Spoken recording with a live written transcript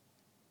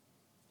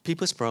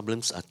people's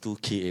problems are two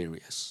key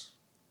areas.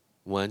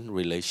 One,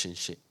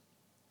 relationship.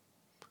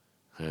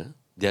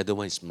 The other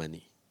one is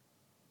money.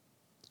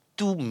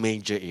 Two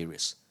major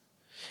areas.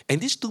 And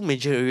these two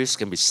major areas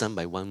can be summed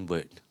by one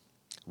word.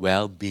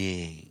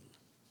 Well-being.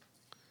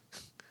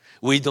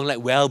 We don't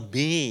like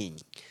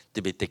well-being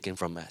to be taken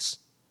from us.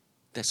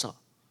 That's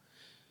all.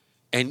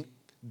 And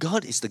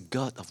God is the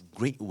God of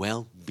great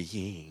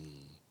well-being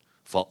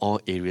for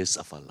all areas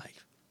of our life.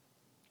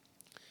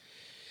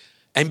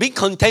 And being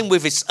content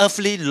with His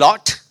earthly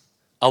lot,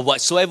 or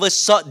whatsoever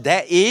sort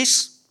there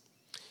is,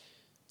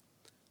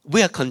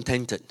 we are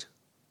contented.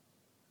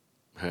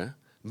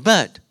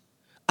 But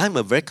I'm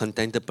a very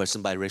contented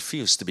person, but I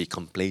refuse to be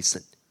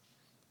complacent.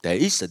 There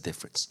is a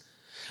difference.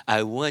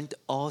 I want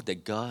all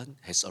that God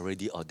has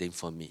already ordained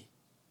for me.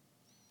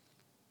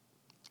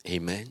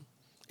 Amen.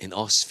 In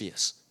all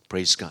spheres.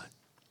 Praise God.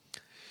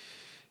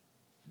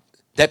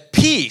 That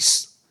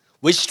peace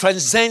which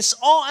transcends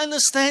all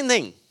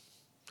understanding.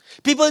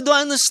 People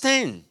don't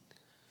understand.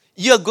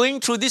 You're going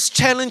through this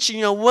challenge in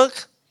your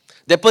work.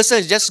 The person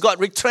has just got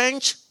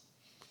retrenched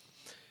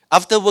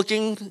after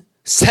working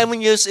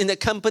 7 years in the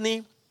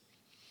company.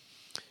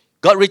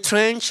 Got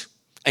retrenched,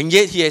 and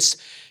yet he has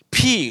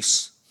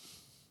peace.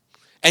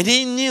 And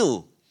he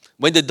knew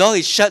when the door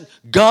is shut,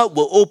 God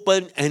will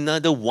open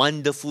another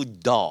wonderful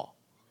door.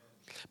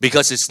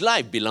 Because his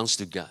life belongs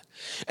to God.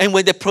 And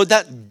when the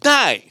product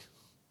died,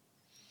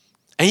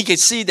 and he can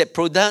see that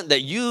product that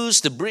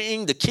used to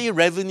bring the key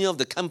revenue of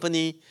the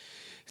company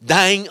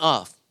dying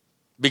off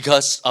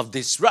because of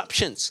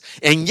disruptions.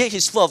 And yet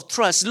he's full of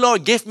trust.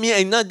 Lord, give me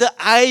another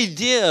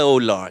idea, oh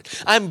Lord.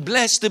 I'm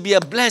blessed to be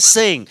a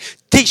blessing.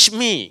 Teach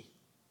me.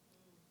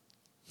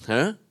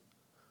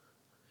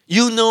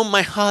 You know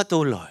my heart,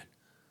 oh Lord.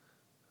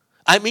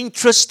 I'm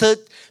interested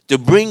to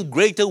bring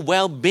greater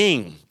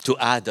well-being to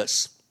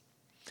others.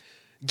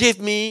 Give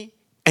me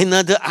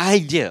another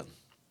idea.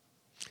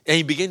 And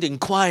you begin to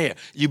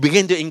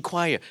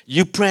inquire.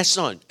 You press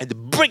on. And the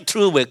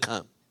breakthrough will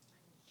come.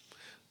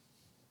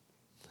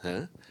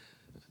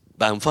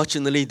 But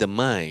unfortunately, the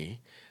mind,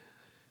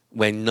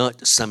 when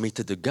not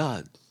submitted to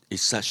God,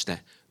 is such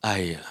that,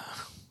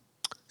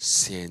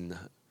 sin.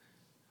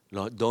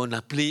 Lord,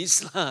 don't, please,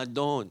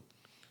 don't.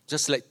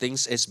 Just let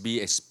things be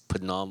as per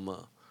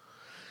normal.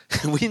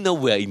 We know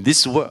we're in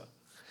this world.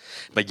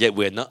 But yet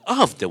we're not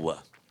of the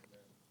world.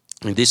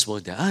 In this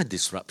world, there are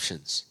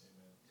disruptions.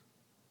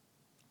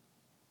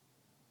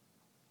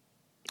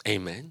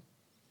 Amen.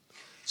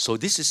 So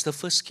this is the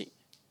first key.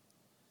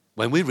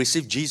 When we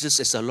receive Jesus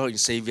as our Lord and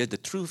Savior, the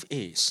truth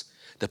is,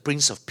 the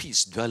Prince of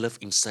Peace dwelleth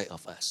inside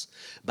of us.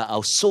 But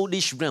our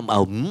soulish realm,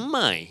 our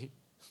mind,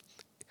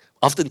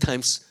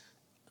 oftentimes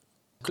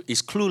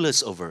is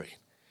clueless over it.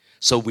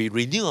 So we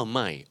renew our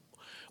mind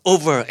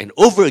over and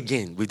over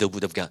again with the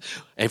Word of God.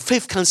 And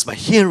faith comes by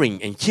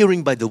hearing, and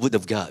hearing by the Word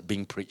of God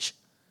being preached.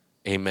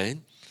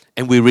 Amen.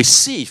 And we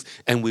receive,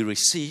 and we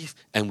receive,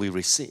 and we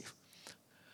receive.